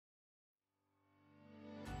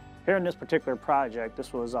Here in this particular project,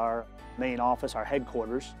 this was our main office, our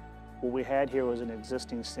headquarters. What we had here was an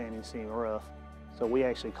existing standing seam roof, so we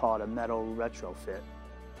actually call it a metal retrofit.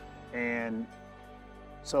 And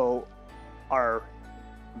so our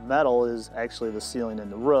metal is actually the ceiling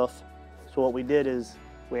and the roof. So what we did is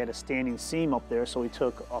we had a standing seam up there, so we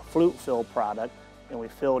took a flute fill product and we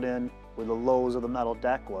filled in where the lows of the metal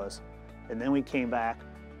deck was. And then we came back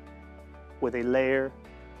with a layer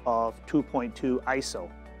of 2.2 ISO.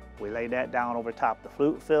 We laid that down over top the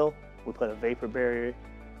flute fill. We put a vapor barrier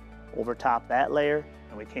over top that layer,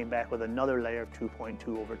 and we came back with another layer of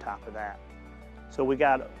 2.2 over top of that. So we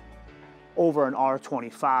got over an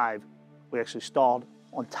R25, we actually installed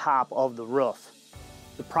on top of the roof.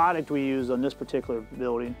 The product we used on this particular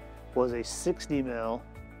building was a 60 mil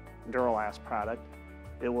Duralast product.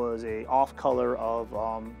 It was a off color of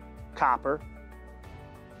copper,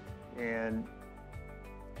 and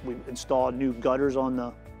we installed new gutters on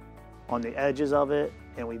the edges of it,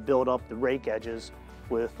 and we built up the rake edges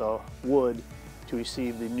with wood to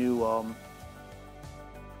receive the new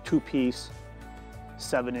two-piece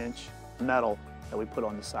 7-inch metal that we put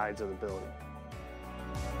on the sides of the building.